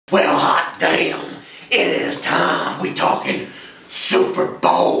Well, hot damn, it is time. We talking Super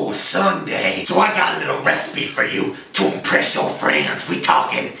Bowl Sunday. So I got a little recipe for you to impress your friends. We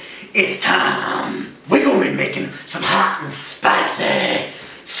talking, it's time. We're gonna be making some hot and spicy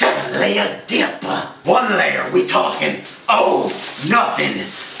 7-layer dip. 1 layer, we talking, oh, nothing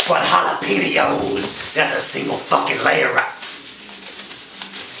but jalapenos. That's a single fucking layer right.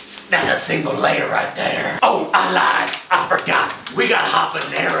 That's a single layer right there. Oh, I lied. I forgot. We got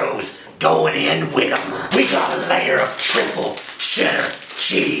habaneros going in with them. We got a layer of triple cheddar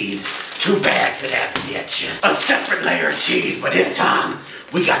cheese. 2 bags of that bitch. A separate layer of cheese, but this time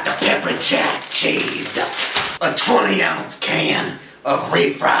we got the pepper jack cheese. A 20-ounce can of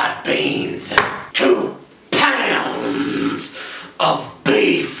refried beans. 2 pounds of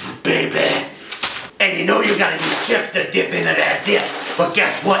beef, baby. And you know you gotta use chips to dip into that dip. But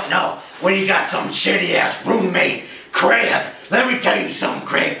guess what? No. When you got some shitty ass roommate, Craig, let me tell you something,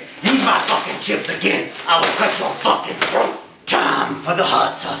 Craig. Use my fucking chips again, I will cut your fucking throat. Time for the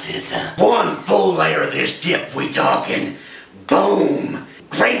hot sauces. 1 full layer of this dip, we talking. Boom.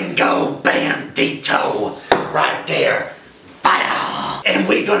 Gringo Bandito. Right there. Bow. And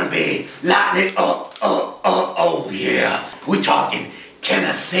we gonna be lighting it up, oh yeah. We talking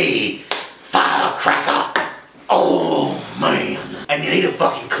Tennessee Firecracker. Oh man. And you need a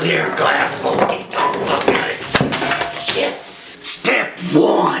fucking clear glass bowl. Get the fuck out of it. Shit. Step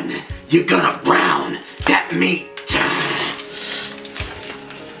 1. You're gonna brown that meat.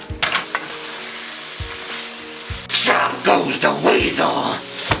 Down goes the weasel.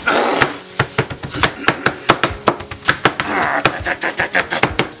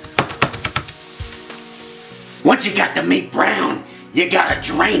 Once you got the meat brown, you gotta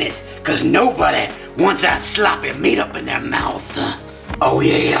drain it, cause nobody wants that sloppy meat up in their mouth. Oh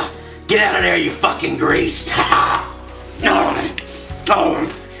yeah, get out of there, you fucking grease. Oh,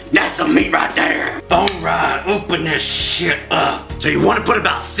 that's some meat right there. Alright, open this shit up. So you wanna put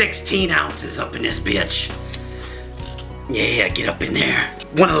about 16 ounces up in this bitch. Yeah, get up in there.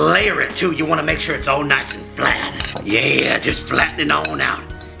 Wanna layer it too, you wanna make sure it's all nice and flat. Yeah, just flatten it on out.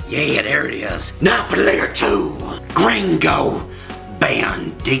 Yeah, there it is. Now for layer 2. Gringo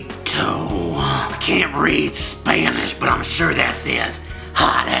Bandito. Can't read Spanish, but I'm sure that says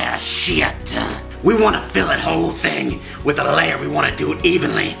hot ass shit. We want to fill that whole thing with a layer. We want to do it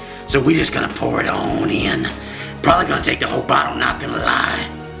evenly. So we just gonna pour it on in. Probably gonna take the whole bottle, not gonna lie.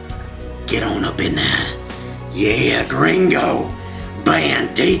 Get on up in that. Yeah, Gringo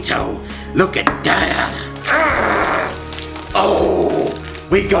Bandito. Look at that. Oh,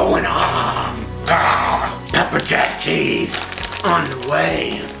 we going on. Pepper jack cheese on the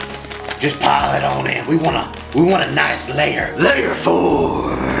way. Just pile it on in. We want a nice layer. Layer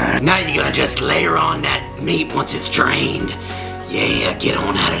 4. Now you're gonna just layer on that meat once it's drained. Yeah, get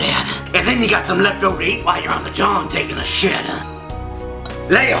on out of that. And then you got some left over to eat while you're on the john taking a shit.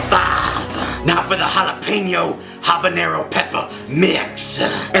 Layer 5. Now for the jalapeno habanero pepper mix.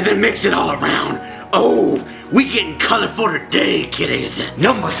 And then mix it all around. Oh, we getting colorful today, kiddies.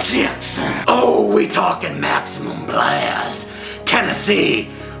 Number 6. Oh, we talking maximum blast. Tennessee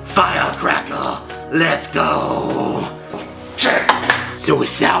Firecracker. Let's go. So we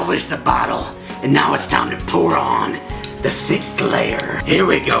salvaged the bottle, and now it's time to pour on the 6th layer. Here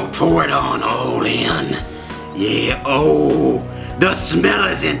we go, pour it on all in. Yeah, oh, the smell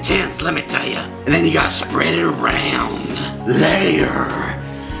is intense, let me tell you. And then you gotta spread it around. Layer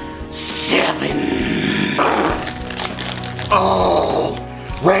 7. Oh,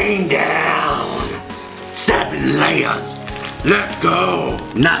 rain down. 7 layers. Let's go.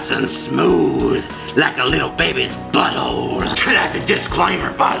 Nice and smooth, like a little baby's butthole. That's a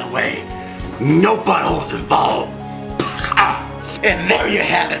disclaimer, by the way. No buttholes involved. And there you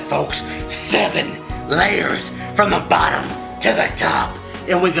have it, folks. 7 layers from the bottom to the top.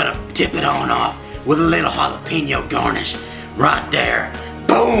 And we're gonna tip it on off with a little jalapeno garnish right there.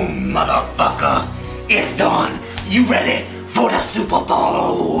 Boom, motherfucker. It's done. You ready for the Super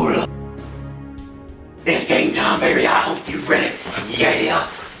Bowl? It's game time, baby. I hope you're ready. Yeah.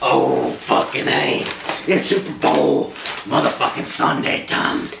 Oh, fucking A. It's Super Bowl motherfucking Sunday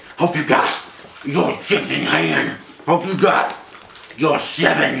time. Hope you got your chips in hand. Hope you got your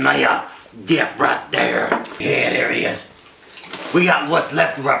 7-layer dip right there. Yeah, there it is. We got what's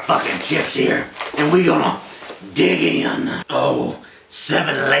left of our fucking chips here. And we gonna dig in. Oh,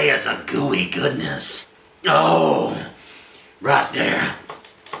 7 layers of gooey goodness. Oh, right there.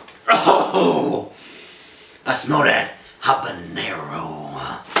 Oh, I smell that habanero.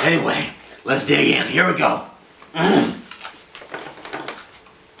 Anyway, let's dig in. Here we go.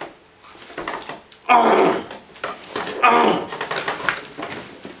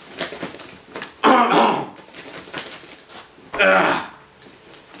 Oh.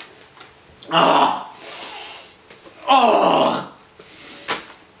 Oh.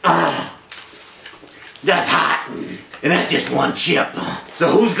 That's hot. And that's just one chip. So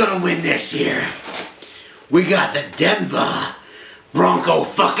who's gonna win this year? We got the Denver Bronco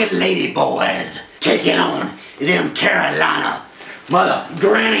fucking Lady Boys taking on them Carolina mother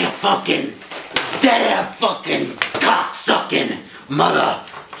granny fucking dad fucking cocksucking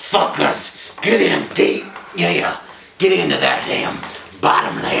motherfuckers. Get in deep. Yeah. Get into that damn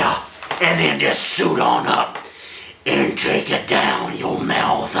bottom layer. And then just shoot on up and take it down your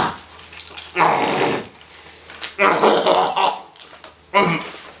mouth.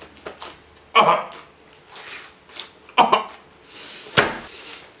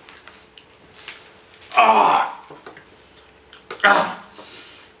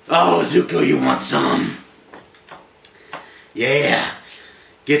 Oh, Zuko, you want some? Yeah.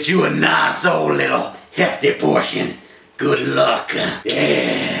 Get you a nice old little hefty portion. Good luck.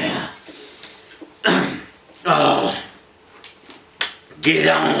 Yeah. Oh. Get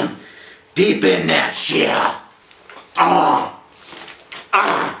on deep in that shit.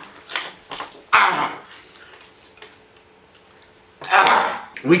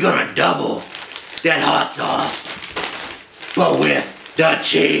 We're gonna double that hot sauce, but with the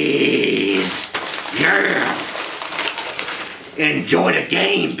cheese. Yeah. Enjoy the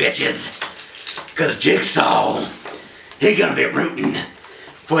game, bitches. Cause Jigsaw, he gonna be rooting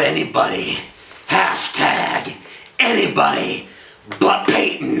for anybody. Hashtag anybody but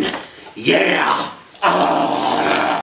Peyton. Yeah. Oh.